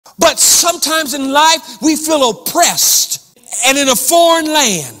But sometimes in life, we feel oppressed and in a foreign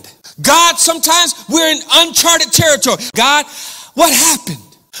land. God, sometimes we're in uncharted territory. God, what happened?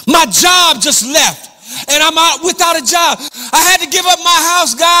 My job just left and I'm out without a job. I had to give up my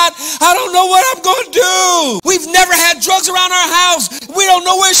house, God. I don't know what I'm going to do. We've never had drugs around our house. We don't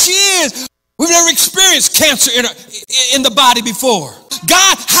know where she is. We've never experienced cancer in the body before.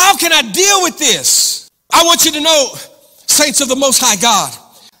 God, how can I deal with this? I want you to know, saints of the Most High God,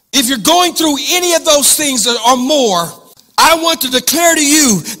 if you're going through any of those things or more, I want to declare to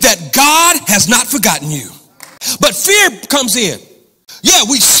you that God has not forgotten you. But fear comes in. Yeah,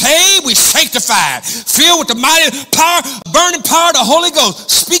 we saved, we sanctified, filled with the mighty power, burning power of the Holy Ghost,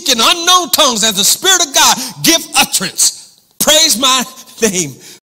 speaking unknown tongues as the Spirit of God give utterance. Praise my name.